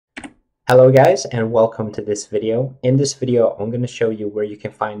Hello guys, and welcome to this video. In this video, I'm going to show you where you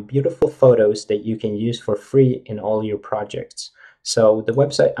can find beautiful photos that you can use for free in all your projects. So the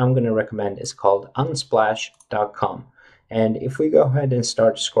website I'm going to recommend is called unsplash.com. And if we go ahead and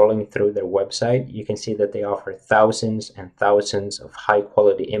start scrolling through their website, you can see that they offer thousands and thousands of high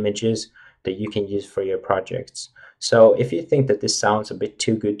quality images that you can use for your projects. So if you think that this sounds a bit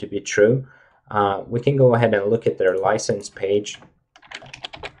too good to be true, we can go ahead and look at their license page.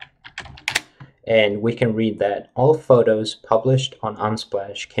 And we can read that all photos published on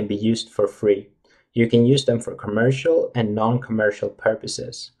Unsplash can be used for free. You can use them for commercial and non-commercial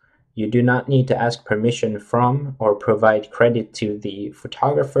purposes. You do not need to ask permission from or provide credit to the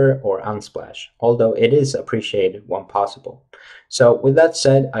photographer or Unsplash, although it is appreciated when possible. So with that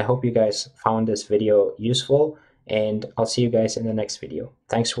said, I hope you guys found this video useful, and I'll see you guys in the next video.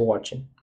 Thanks for watching.